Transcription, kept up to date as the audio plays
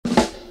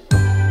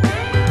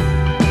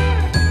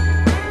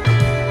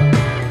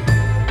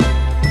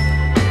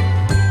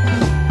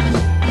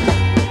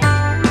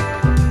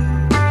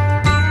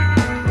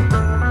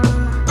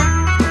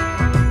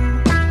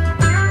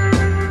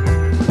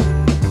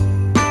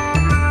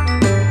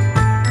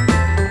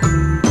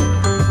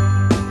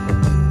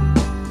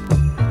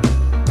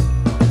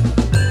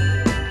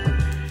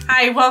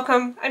Hi,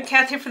 welcome. I'm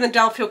Kathy from the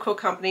Delphia Quilt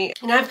Company,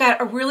 and I've got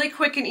a really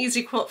quick and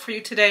easy quilt for you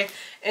today.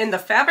 And the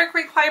fabric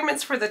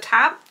requirements for the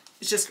top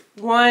is just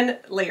one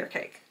layer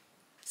cake.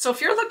 So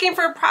if you're looking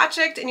for a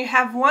project and you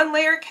have one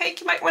layer cake,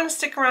 you might want to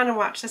stick around and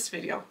watch this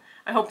video.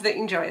 I hope that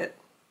you enjoy it.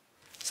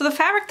 So the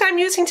fabric that I'm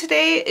using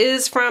today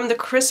is from the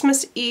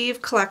Christmas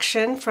Eve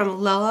collection from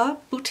Lella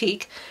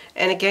Boutique.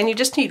 And again, you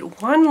just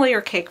need one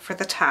layer cake for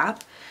the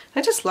top.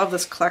 I just love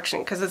this collection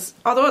because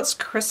although it's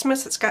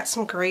Christmas, it's got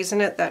some grays in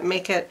it that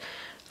make it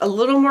a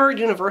little more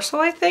universal,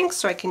 I think,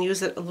 so I can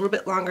use it a little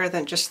bit longer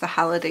than just the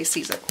holiday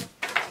season.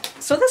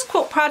 So this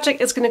quilt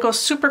project is going to go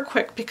super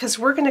quick because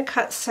we're going to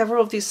cut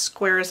several of these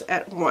squares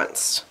at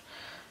once.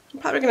 I'm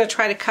probably going to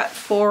try to cut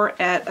 4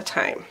 at a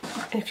time.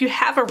 And if you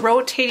have a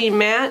rotating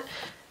mat,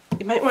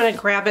 you might want to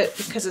grab it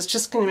because it's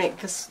just going to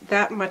make this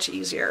that much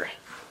easier.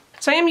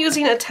 So I am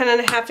using a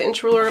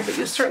 10.5-inch ruler, but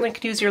you certainly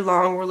could use your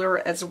long ruler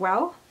as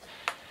well.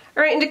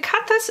 Alright, and to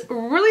cut this,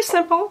 really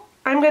simple.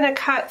 I'm going to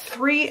cut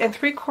 3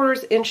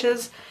 3/4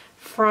 inches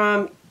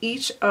from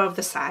each of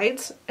the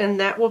sides, and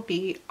that will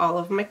be all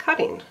of my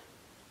cutting.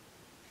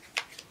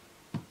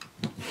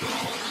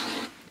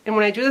 And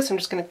when I do this, I'm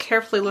just going to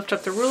carefully lift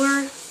up the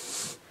ruler,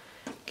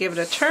 give it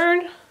a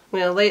turn. I'm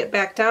going to lay it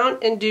back down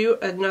and do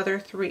another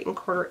 3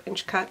 1/4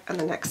 inch cut on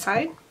the next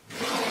side.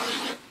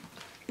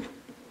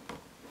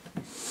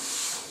 I'm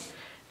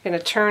going to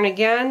turn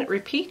again,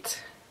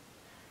 repeat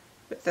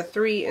with the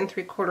 3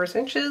 3/4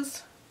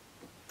 inches.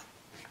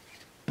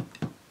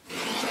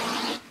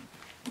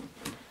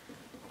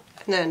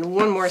 And then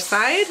one more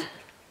side,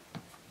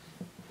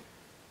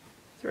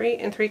 3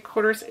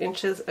 3/4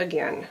 inches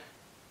again.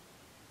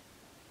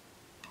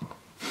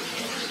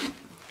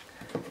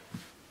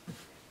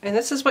 And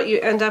this is what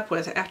you end up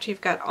with after you've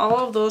got all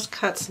of those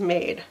cuts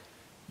made.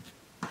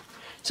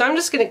 So I'm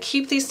just going to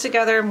keep these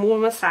together,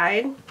 move them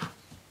aside,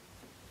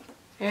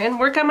 and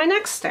work on my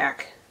next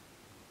stack.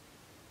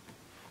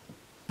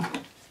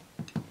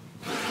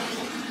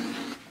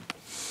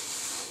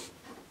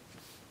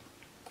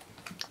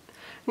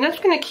 And I'm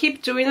just going to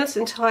keep doing this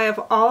until I have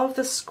all of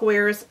the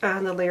squares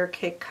on the layer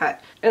cake cut.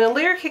 And the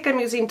layer cake I'm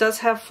using does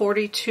have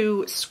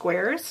 42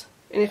 squares.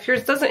 And if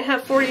yours doesn't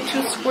have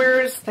 42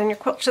 squares, then your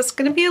quilt's just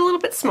going to be a little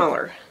bit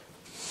smaller.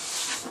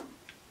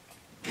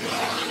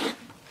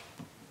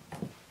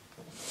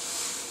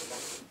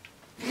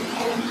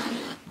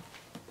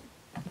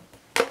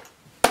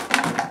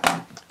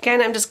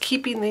 Again, I'm just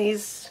keeping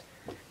these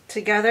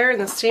together in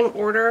the same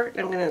order.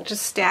 I'm going to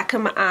just stack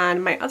them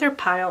on my other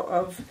pile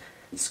of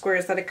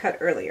squares that I cut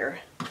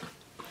earlier.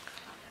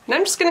 And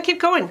I'm just going to keep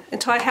going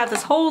until I have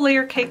this whole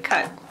layer cake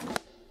cut.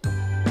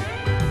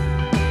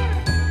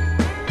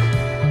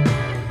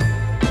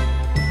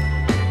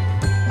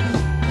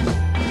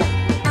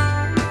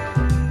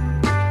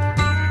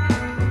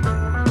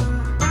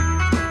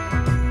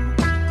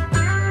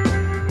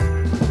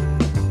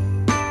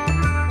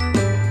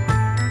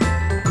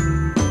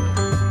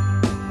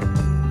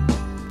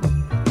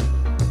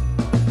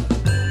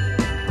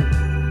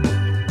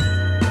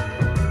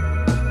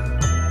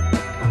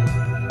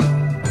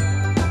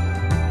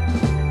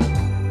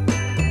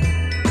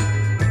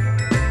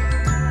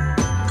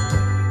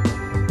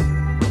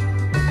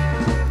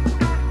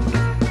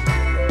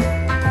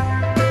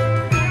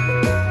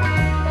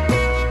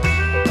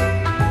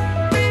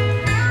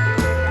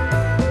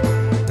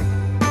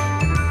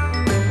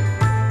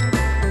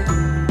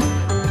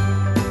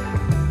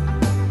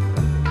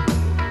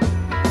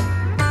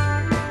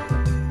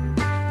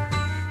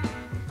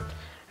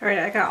 Alright,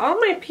 I got all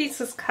my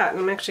pieces cut, and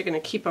I'm actually going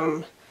to keep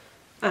them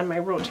on my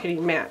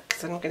rotating mat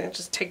because I'm going to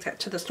just take that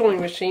to the sewing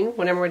machine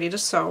when I'm ready to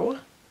sew.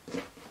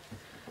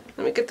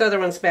 Let me get the other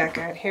ones back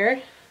on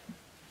here.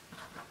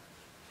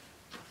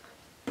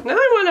 Now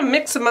I want to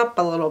mix them up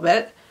a little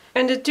bit,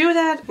 and to do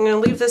that I'm going to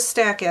leave this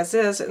stack as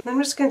is, and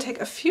I'm just going to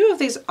take a few of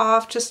these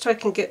off just so I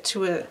can get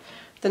to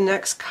the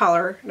next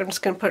color. And I'm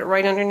just going to put it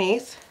right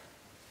underneath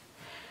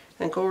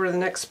and go over to the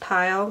next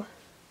pile.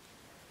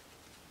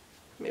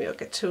 Maybe I'll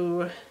get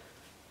to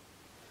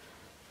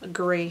a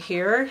gray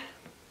here,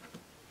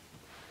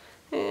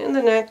 and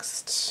the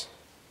next,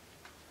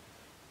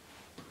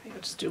 I'll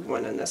just do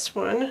one on this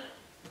one.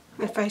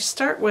 And if I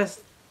start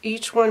with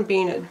each one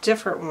being a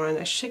different one,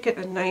 I should get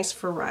a nice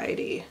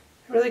variety.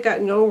 I really got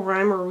no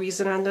rhyme or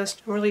reason on this.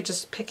 I'm really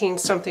just picking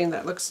something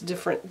that looks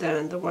different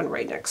than the one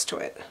right next to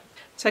it.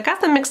 So I got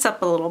them mixed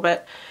up a little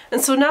bit.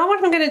 And so now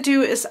what I'm going to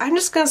do is I'm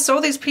just going to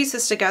sew these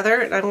pieces together,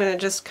 and I'm going to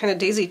just kind of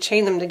daisy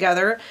chain them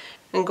together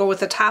and go with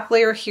the top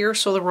layer here,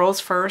 sew the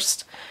rows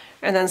first,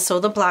 and then sew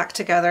the block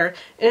together.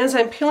 And as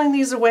I'm peeling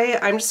these away,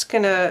 I'm just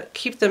going to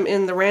keep them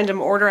in the random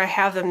order I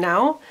have them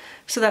now,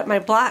 so that my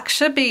block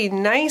should be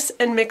nice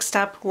and mixed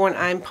up when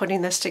I'm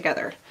putting this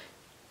together.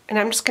 And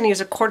I'm just going to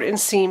use a 1/4 inch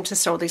seam to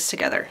sew these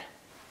together.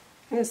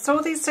 And to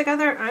sew these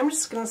together, I'm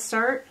just going to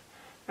start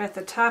at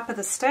the top of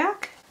the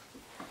stack,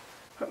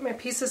 put my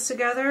pieces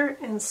together,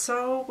 and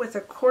sew with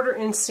a 1/4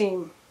 inch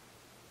seam.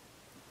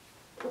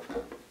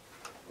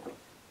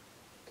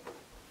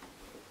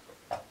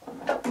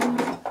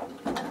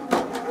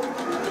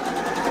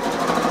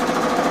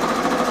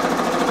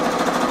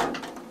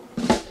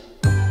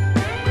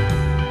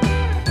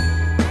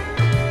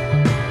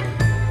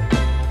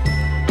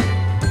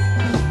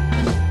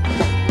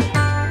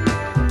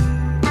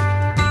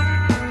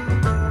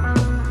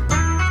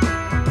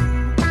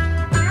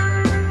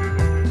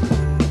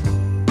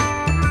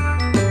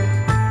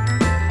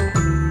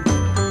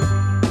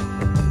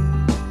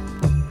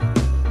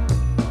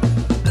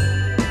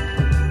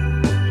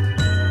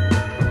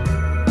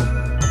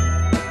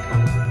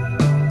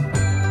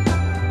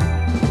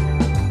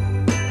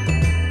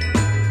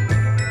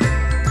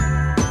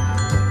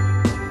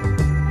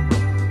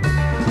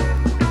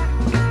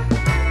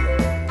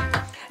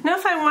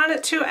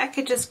 wanted to, I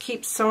could just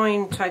keep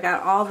sewing until I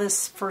got all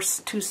this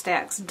first 2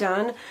 stacks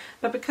done.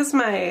 But because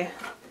my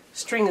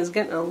string is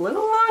getting a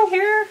little long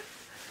here,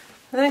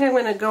 I think I'm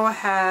going to go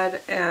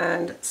ahead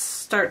and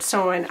start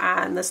sewing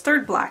on this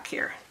 3rd block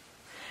here.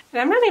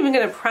 And I'm not even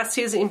going to press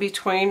these in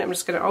between. I'm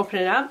just going to open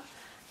it up,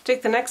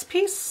 take the next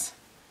piece,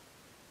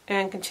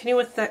 and continue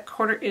with that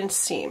 1/4 inch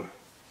seam.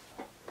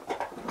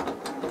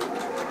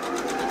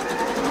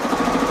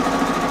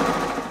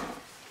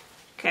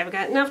 Okay, I've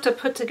got enough to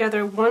put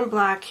together 1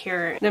 block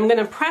here, and I'm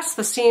going to press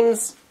the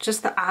seams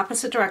just the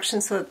opposite direction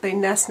so that they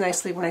nest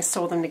nicely when I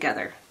sew them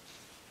together.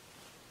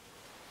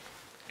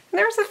 And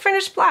there's the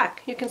finished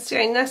block. You can see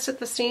I nested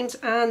the seams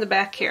on the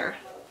back here.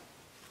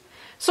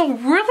 So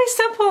really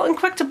simple and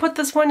quick to put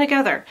this one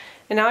together.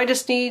 And now I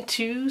just need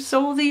to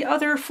sew the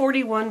other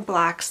 41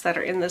 blocks that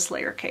are in this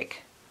layer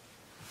cake.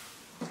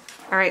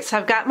 Alright, so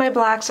I've got my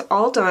blocks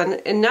all done,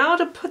 and now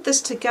to put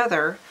this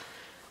together,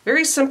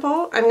 very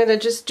simple. I'm going to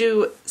just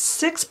do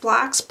 6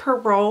 blocks per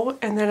row,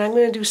 and then I'm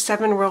going to do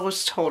 7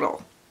 rows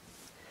total.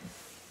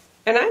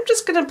 And I'm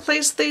just going to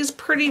place these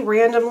pretty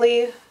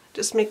randomly,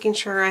 just making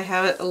sure I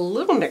have it a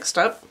little mixed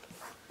up.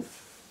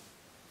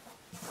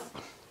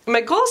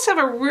 My goal is to have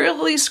a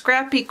really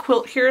scrappy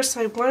quilt here,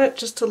 so I want it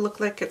just to look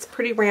like it's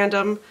pretty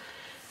random.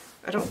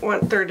 I don't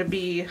want there to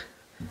be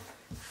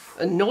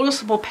a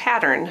noticeable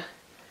pattern.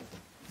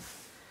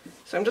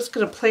 So I'm just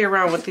going to play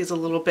around with these a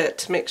little bit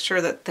to make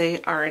sure that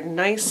they are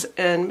nice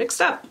and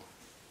mixed up.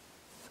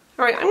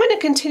 Alright, I'm going to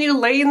continue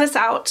laying this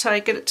out till I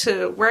get it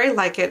to where I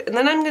like it, and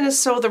then I'm going to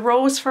sew the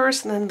rows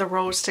first and then the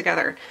rows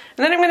together.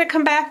 And then I'm going to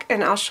come back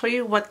and I'll show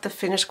you what the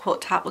finished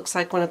quilt top looks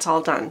like when it's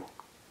all done.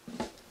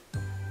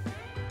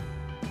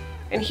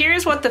 And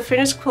here's what the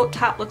finished quilt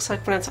top looks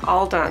like when it's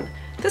all done.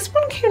 This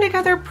one came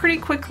together pretty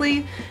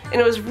quickly,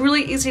 and it was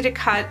really easy to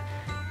cut.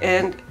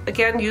 And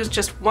again, use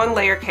just 1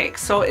 layer cake.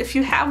 So if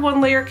you have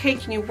 1 layer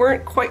cake and you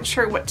weren't quite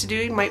sure what to do,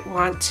 you might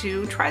want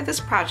to try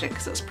this project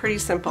because it's pretty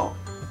simple.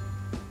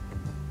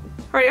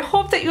 Alright, I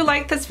hope that you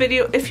liked this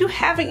video. If you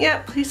haven't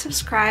yet, please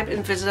subscribe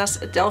and visit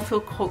us at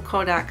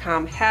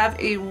delphilquiltco.com. Have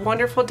a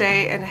wonderful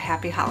day and a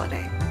happy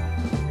holiday.